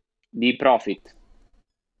 di profit,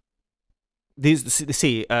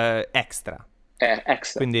 Sì, extra.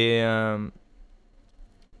 extra. Quindi,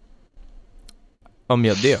 Oh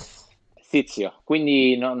mio Dio. Tizio,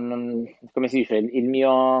 quindi come si dice, il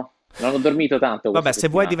mio... Non ho dormito tanto Vabbè, questa se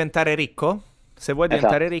vuoi settimana. diventare ricco, se vuoi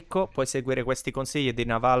diventare Esatto, ricco, puoi seguire questi consigli di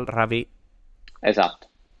Naval Ravi esatto.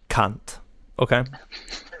 Kant. Ok?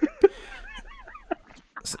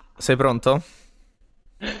 Sei pronto?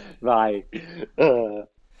 Vai. Eh,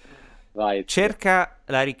 vai, zio.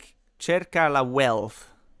 Cerca la wealth.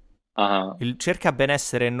 Ah, Cerca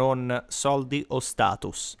benessere, non soldi o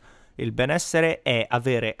status. Il benessere è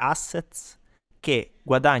avere assets che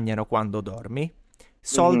guadagnano quando dormi. mhm.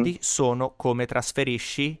 Soldi sono come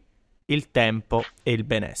trasferisci il tempo e il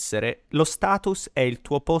benessere. Lo status è il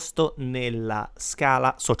tuo posto nella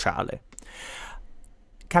scala sociale.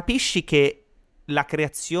 Capisci che la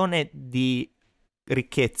creazione di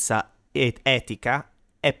ricchezza etica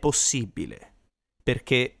è possibile,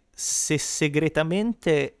 perché se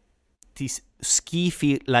segretamente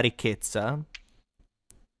schifi la ricchezza,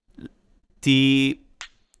 ti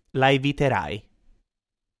la eviterai,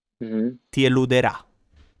 Mhm. ti eluderà.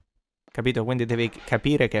 Capito? Quindi devi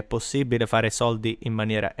capire che è possibile fare soldi in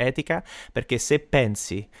maniera etica, perché se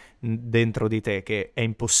pensi dentro di te che è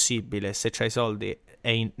impossibile, se c'hai soldi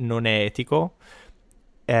non è etico,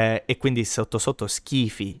 e quindi sotto sotto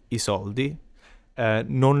schifi i soldi,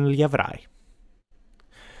 non li avrai.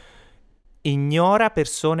 Ignora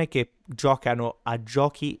persone che giocano a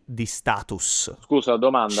giochi di status. Scusa,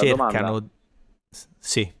 domanda. Cercano...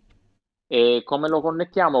 Sì. E come lo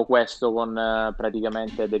connettiamo questo con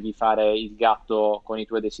praticamente devi fare il gatto con i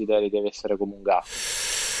tuoi desideri, devi essere come un gatto?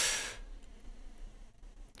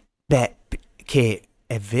 Beh, che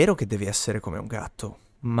è vero che devi essere come un gatto,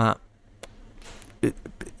 ma eh,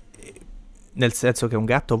 nel senso che un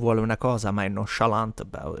gatto vuole una cosa, ma è nonchalant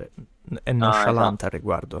about it. È Ah, nonchalant esatto, al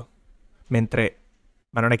riguardo. Mentre,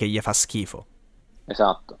 ma non è che gli fa schifo.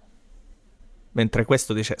 esatto. Mentre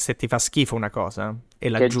questo dice, se ti fa schifo una cosa e Che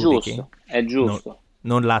la giudichi, è no- giusto.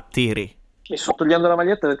 non la attiri. Mi sto togliendo la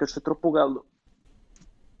maglietta perché c'è troppo caldo.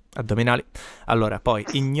 Addominali. Allora, poi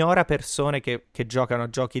ignora persone che giocano a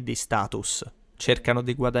giochi di status. Cercano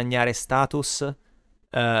di guadagnare status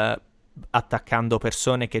attaccando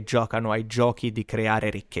persone che giocano ai giochi di creare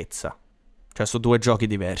ricchezza. Cioè, su due giochi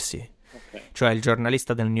diversi. Ok. Cioè, il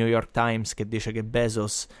giornalista del New York Times che dice che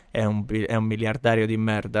Bezos è un miliardario di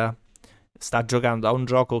merda, sta giocando a un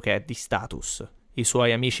gioco che è di status. I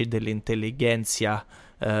suoi amici dell'intelligenza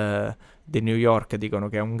di New York dicono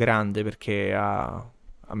che è un grande perché ha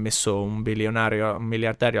messo un bilionario, un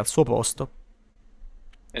miliardario al suo posto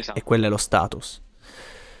e Esatto. quello è lo status.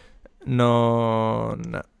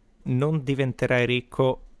 Non, non diventerai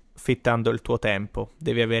ricco fittando il tuo tempo,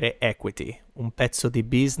 devi avere equity, un pezzo di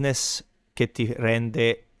business che ti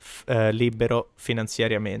rende libero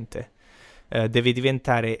finanziariamente. Devi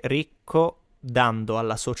diventare ricco dando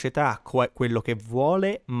alla società quello che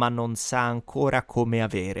vuole, ma non sa ancora come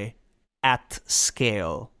avere. At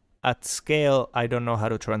scale. At scale, I don't know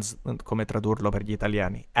how to come tradurlo per gli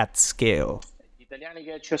italiani. At scale. Gli italiani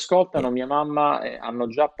che ci ascoltano, mia mamma, hanno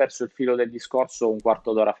già perso il filo del discorso un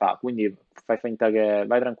quarto d'ora fa, quindi fai finta che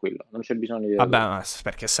vai tranquillo, non c'è bisogno di dire Vabbè, tu. ma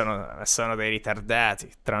perché sono dei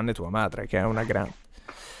ritardati, tranne tua madre che è una grande.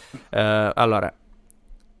 Allora,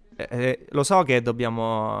 lo so che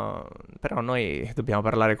dobbiamo... Però noi dobbiamo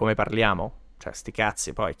parlare come parliamo. Cioè, sti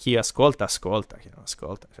cazzi, poi chi ascolta, ascolta, chi non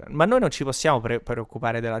ascolta. Cioè, ma noi non ci possiamo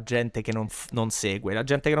preoccupare della gente che non segue. La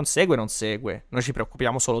gente che non segue, non segue. Noi ci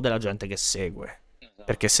preoccupiamo solo della gente che segue.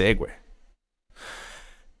 Perché Esatto. segue.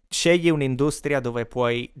 Scegli un'industria dove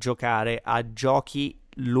puoi giocare a giochi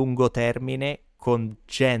lungo termine con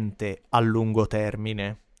gente a lungo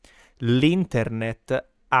termine. L'internet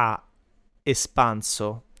ha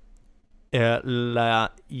espanso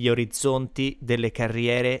gli orizzonti delle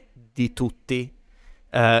carriere di tutti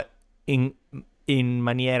eh, in, in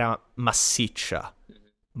maniera massiccia.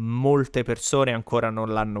 Molte persone ancora non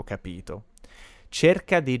l'hanno capito.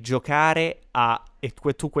 Cerca di giocare a... E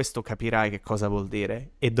tu questo capirai che cosa vuol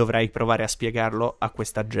dire e dovrai provare a spiegarlo a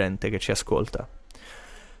questa gente che ci ascolta.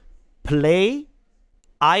 Play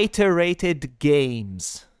iterated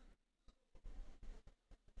games.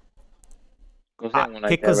 Cos'è Ah, un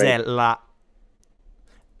che cos'è iteration? la...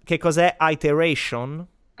 Che cos'è iteration?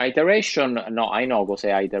 Iteration, no, I know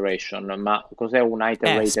cos'è iteration, ma cos'è un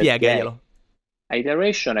iterated game? Spiegaglielo.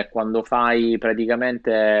 Iteration è quando fai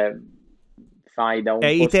praticamente fai da È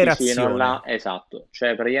un posticino là, iterazione. esatto,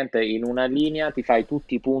 cioè praticamente in una linea ti fai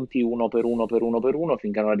tutti i punti uno per uno per uno per uno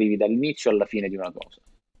finché non arrivi dall'inizio alla fine di una cosa.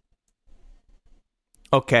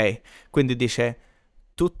 Ok, quindi dice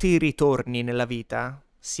tutti i ritorni nella vita,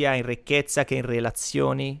 sia in ricchezza che in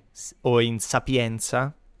relazioni o in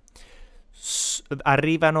sapienza,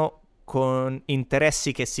 arrivano con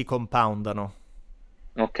interessi che si compoundano.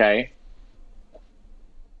 Ok.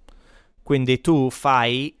 Quindi tu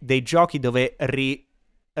fai dei giochi dove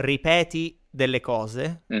ripeti delle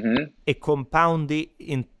cose Mhm. e compoundi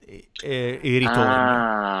i ritorni.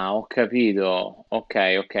 Ah, ho capito. Ok,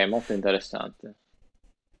 molto interessante.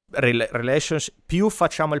 Relationship. Più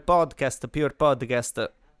facciamo il podcast, più il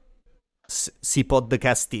podcast si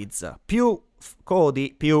podcastizza. Più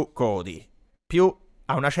codi, più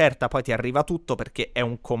a una certa poi ti arriva tutto perché è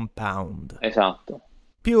un compound. Esatto.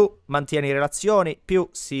 Più mantieni relazioni, più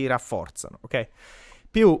si rafforzano, ok?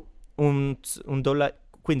 Più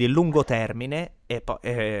quindi lungo termine e poi,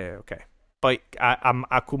 ok. Poi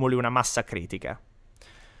accumuli una massa critica.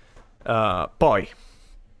 Poi,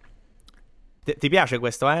 ti piace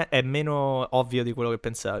questo, eh? È meno ovvio di quello che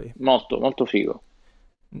pensavi. Molto, molto figo.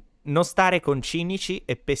 Non stare con cinici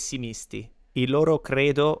e pessimisti. Il loro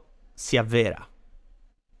credo si avvera.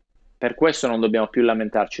 Per questo non dobbiamo più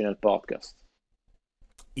lamentarci nel podcast.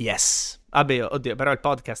 Yes. Vabbè, oddio, però il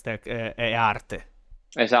podcast è arte.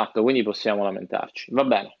 Esatto, quindi possiamo lamentarci. Va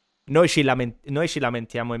bene. Noi ci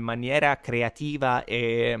lamentiamo in maniera creativa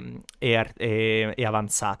e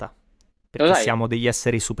avanzata. Lo Perché sai? siamo degli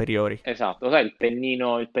esseri superiori. Esatto, lo sai il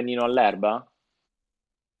pennino all'erba?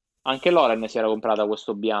 Anche Loren si era comprata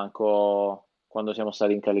questo bianco quando siamo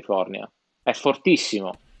stati in California. È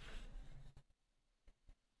fortissimo.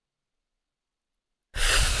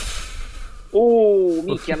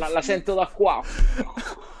 Minchia, la sento da qua.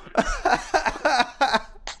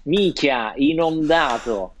 Minchia,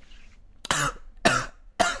 inondato.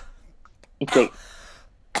 Minchia.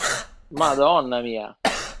 Madonna mia.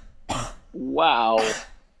 Wow.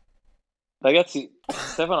 Ragazzi,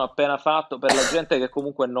 Stefano ha appena fatto, per la gente che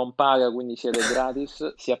comunque non paga, quindi siete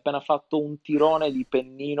gratis, si è appena fatto un tirone di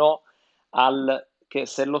pennino che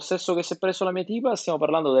se è lo stesso che si è preso la mia tipa, stiamo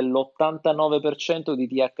parlando dell'89% di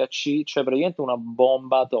THC, cioè praticamente una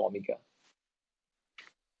bomba atomica.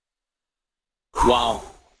 Wow.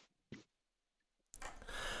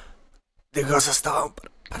 Di cosa stavamo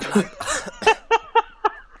parlando?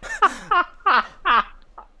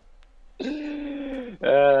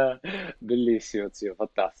 Bellissimo, zio,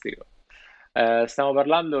 fantastico. Stiamo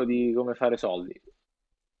parlando di come fare soldi.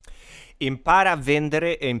 Impara a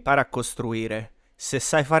vendere e impara a costruire. Se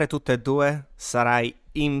sai fare tutte e due, sarai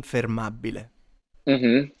infermabile.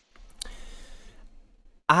 Mhm.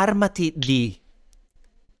 Armati di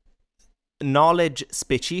knowledge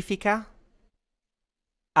specifica,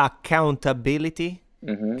 accountability.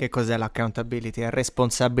 Mhm. Che cos'è l'accountability? È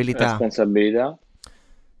responsabilità. Responsabilità.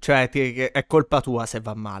 Cioè, è colpa tua se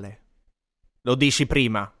va male. Lo dici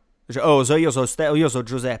prima. Cioè, oh, io so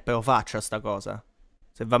Giuseppe, lo faccio sta cosa.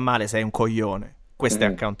 Se va male sei un coglione. Questa è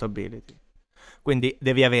Mhm. accountability. Quindi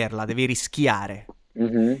devi averla, devi rischiare.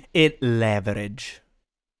 Mhm. E leverage.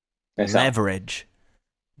 Esatto. Leverage.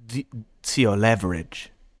 Zio,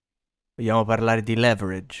 leverage. Vogliamo parlare di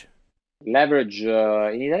leverage. Leverage,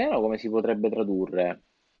 in italiano come si potrebbe tradurre?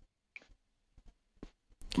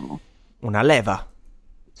 Una leva.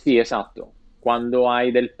 Sì, esatto. Quando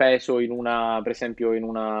hai del peso in una, per esempio, in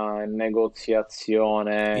una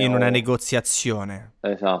negoziazione In una o... negoziazione.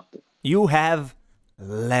 Esatto, You have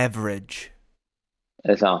leverage.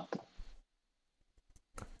 esatto,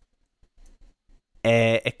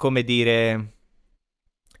 È come dire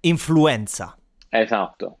influenza.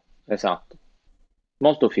 esatto.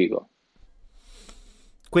 Molto figo.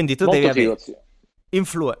 Quindi tu devi Molto figo, avere zio.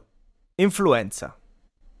 influenza.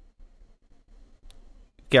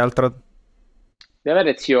 Che altro? Deve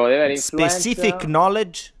avere Specific influenza,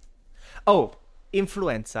 knowledge. Oh,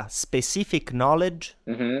 influenza, specific knowledge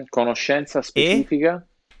mhm, conoscenza e, specifica.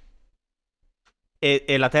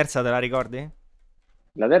 e la terza te la ricordi?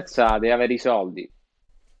 La terza deve avere i soldi.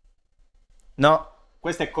 No,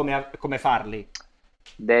 questo è come farli.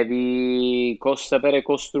 Devi sapere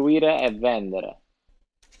costruire e vendere.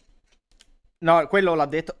 No, quello l'ha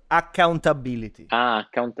detto accountability. Ah,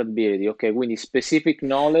 accountability, ok, quindi specific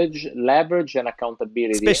knowledge, leverage and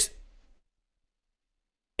accountability.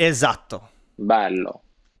 Esatto. Bello,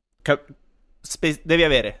 Devi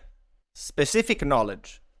avere specific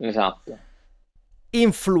knowledge, esatto,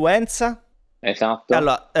 influenza, esatto.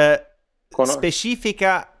 allora, Cono-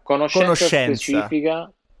 specifica conoscenza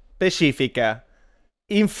conoscenza, specifica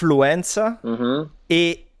influenza mhm,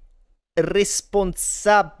 e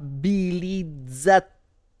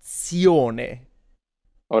responsabilizzazione.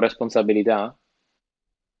 o responsabilità.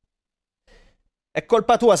 È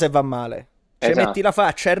colpa tua se va male. Ci Esatto. metti la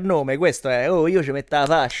faccia e il nome, questo è. Oh, io ci metto la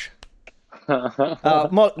faccia.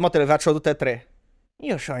 Mo te le faccio tutte e tre.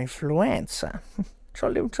 Io c'ho influenza. C'ho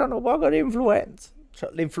un poco di influenza. Cioè,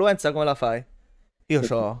 l'influenza come la fai? Io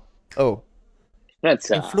c'ho... Oh,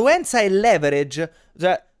 Prezza. influenza e leverage.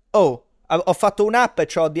 Cioè, oh, ho fatto un'app e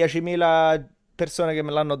ho 10.000 persone che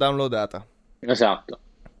me l'hanno downloadata. Esatto.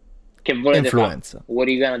 Che volete fare? Influenza. What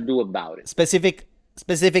are you gonna do about it?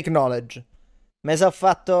 Specific knowledge. Mi sono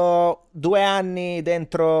fatto 2 anni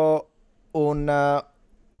dentro un,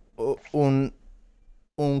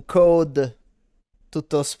 un code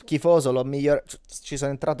tutto schifoso. Ci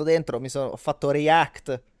sono entrato dentro, ho fatto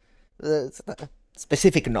React.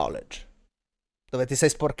 Specific knowledge. Dove ti sei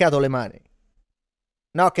sporcato le mani.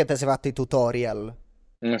 No che ti sei fatto i tutorial.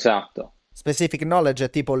 Esatto. Specific knowledge è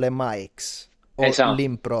tipo le mics o Esatto.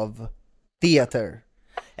 l'improv. Theater.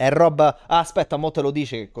 È roba... Ah, aspetta, mo te lo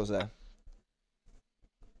dici che cos'è.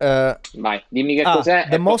 Eh, Vai, dimmi che cos'è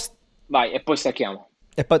The e poi... Most... Vai, e poi stacchiamo.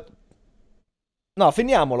 E poi... No,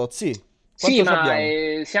 finiamolo, sì. Sì, Quanto ci ma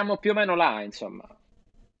abbiamo? siamo più o meno là, insomma.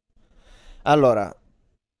 Allora,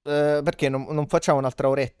 perché non facciamo un'altra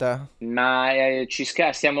oretta? Ma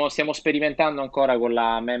stiamo sperimentando ancora con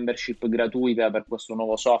la membership gratuita per questo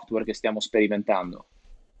nuovo software che stiamo sperimentando.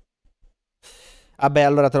 Vabbè,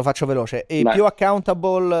 allora te lo faccio veloce. I Vai. più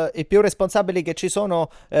accountable, i più responsabili che ci sono,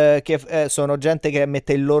 sono gente che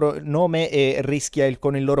mette il loro nome e rischia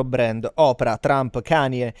con il loro brand. Oprah, Trump,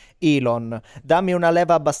 Kanye, Elon. Dammi una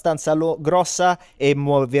leva abbastanza grossa e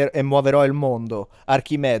muoverò il mondo.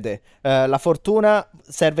 Archimede. La fortuna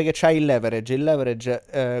serve che c'hai il leverage. Il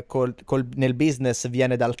leverage nel business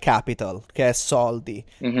viene dal capital, che è soldi,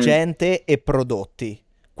 Mhm, gente e prodotti.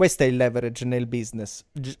 Questo è il leverage nel business.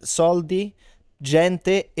 Soldi,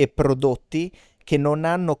 gente e prodotti che non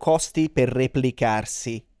hanno costi per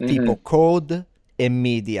replicarsi, tipo mhm, code e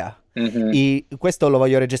media. mhm. Questo lo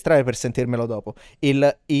voglio registrare per sentirmelo dopo.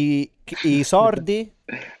 I sordi,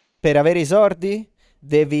 per avere i sordi,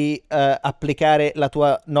 devi applicare la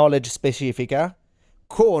tua knowledge specifica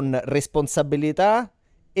con responsabilità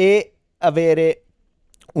e avere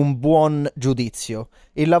un buon giudizio.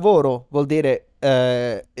 Il lavoro vuol dire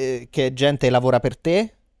che gente lavora per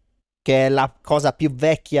te, che è la cosa più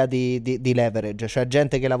vecchia di leverage, cioè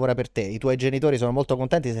gente che lavora per te. I tuoi genitori sono molto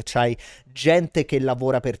contenti se c'hai gente che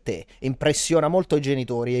lavora per te. Impressiona molto i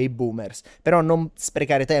genitori e i boomers, però non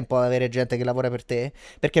sprecare tempo ad avere gente che lavora per te,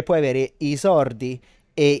 perché puoi avere i soldi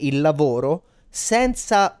e il lavoro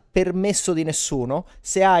senza permesso di nessuno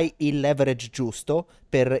se hai il leverage giusto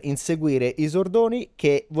per inseguire i sordoni,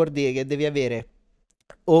 che vuol dire che devi avere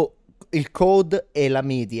o il code e la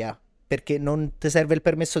media, perché non ti serve il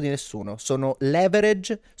permesso di nessuno. Sono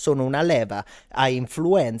leverage, sono una leva a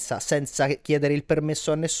influenza senza chiedere il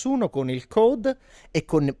permesso a nessuno con il code e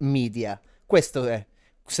con media. Questo è.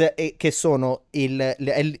 Che sono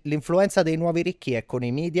l'influenza dei nuovi ricchi è con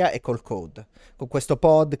i media e col code. Con questo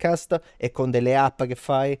podcast e con delle app che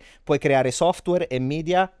fai, puoi creare software e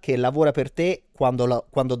media che lavora per te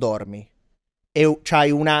quando dormi. E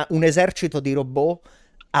c'hai un esercito di robot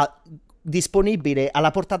a- disponibile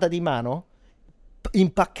alla portata di mano,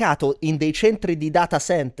 impaccato in dei centri di data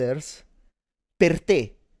centers per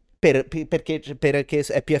te. Perché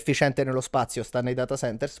è più efficiente nello spazio, sta nei data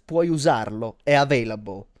centers, puoi usarlo, è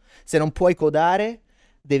available. Se non puoi codare,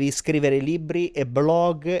 devi scrivere libri e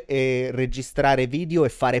blog e registrare video e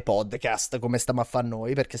fare podcast come stiamo a fare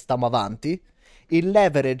noi, perché stiamo avanti. Il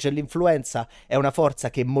leverage e l'influenza è una forza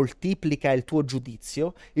che moltiplica il tuo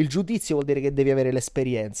giudizio. Il giudizio vuol dire che devi avere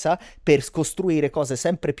l'esperienza per costruire cose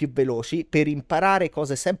sempre più veloci, per imparare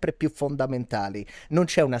cose sempre più fondamentali. Non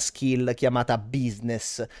c'è una skill chiamata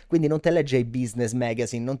business, quindi non te leggi i business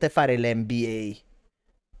magazine, non te fare l'MBA.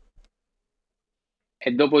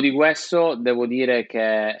 E dopo di questo devo dire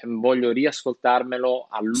che voglio riascoltarmelo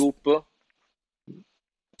a loop.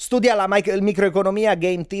 Studia la microeconomia,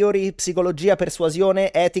 game theory, psicologia,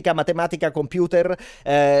 persuasione, etica, matematica, computer.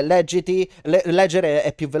 Leggiti. Leggere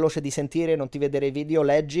è più veloce di sentire, non ti vedere i video,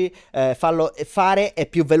 leggi. Fare è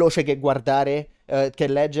più veloce che guardare. Che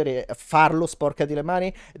leggere, farlo, sporcati le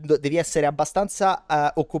mani. Devi essere abbastanza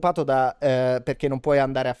occupato perché non puoi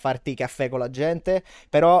andare a farti i caffè con la gente,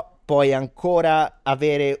 però puoi ancora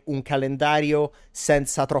avere un calendario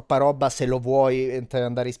senza troppa roba se lo vuoi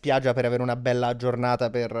andare in spiaggia per avere una bella giornata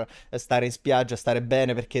per stare in spiaggia, stare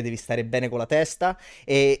bene perché devi stare bene con la testa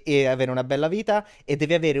e avere una bella vita e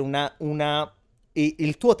devi avere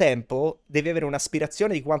il tuo tempo, devi avere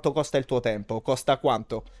un'aspirazione di quanto costa il tuo tempo. Costa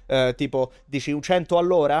quanto? Tipo, dici un 100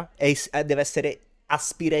 all'ora? Deve essere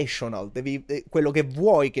aspirational, quello che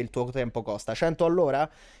vuoi che il tuo tempo costa. 100 all'ora?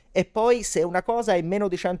 E poi se una cosa è meno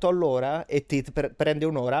di 100 all'ora e ti prende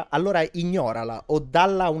un'ora, allora ignorala o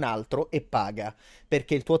dalla a un altro e paga,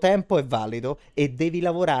 perché il tuo tempo è valido e devi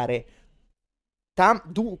lavorare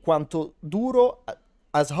quanto duro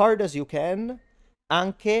as hard as you can,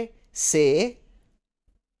 anche se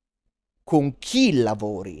con chi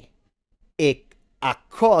lavori e a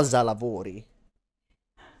cosa lavori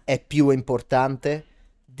è più importante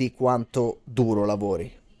di quanto duro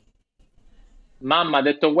lavori. Mamma,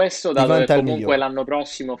 detto questo, dato che Diventa il comunque migliore. l'anno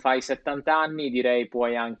prossimo fai 70 anni, direi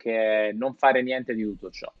puoi anche non fare niente di tutto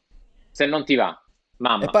ciò. Se non ti va, E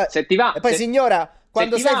mamma, poi, se ti va, e poi signora, se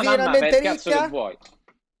quando ti sei va, mamma, fai il finalmente cazzo che ricca, vuoi.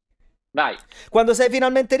 Vai. quando sei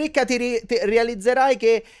finalmente ricca ti realizzerai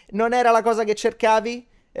che non era la cosa che cercavi,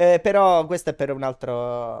 però questo è per un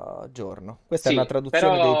altro giorno. Questa è una Sì,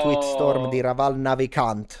 traduzione dei tweet storm di però, Raval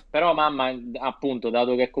Navikant. però mamma, appunto,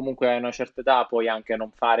 dato che comunque hai una certa età, puoi anche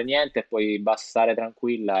non fare niente e puoi basta stare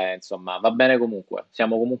tranquilla e insomma, va bene comunque,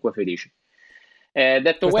 siamo comunque felici.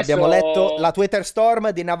 Detto Questo abbiamo letto la questo, Twitter storm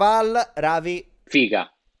di Naval Ravikant.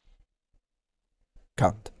 figa,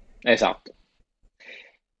 esatto.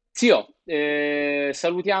 Zio,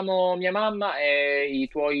 salutiamo mia mamma e i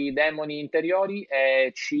tuoi demoni interiori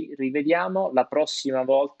e ci rivediamo la prossima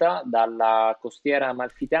volta dalla costiera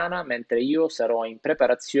amalfitana, mentre io sarò in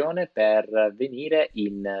preparazione per venire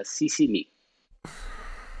in Sicilia.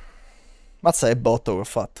 Mazza è botto che ho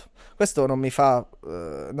fatto. Questo non mi fa.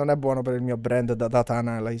 Non è buono per il mio brand da data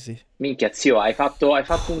analysis. Minchia, zio, hai fatto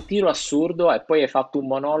un tiro assurdo e poi hai fatto un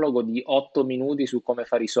monologo di 8 minuti su come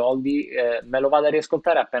fare i soldi. Me lo vado a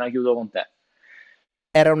riascoltare appena chiudo con te.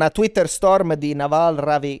 Era una Twitter storm di Naval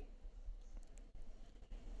Ravikant.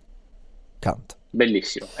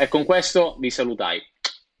 Bellissimo. E con questo vi salutai.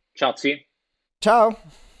 Ciao, zio. Ciao.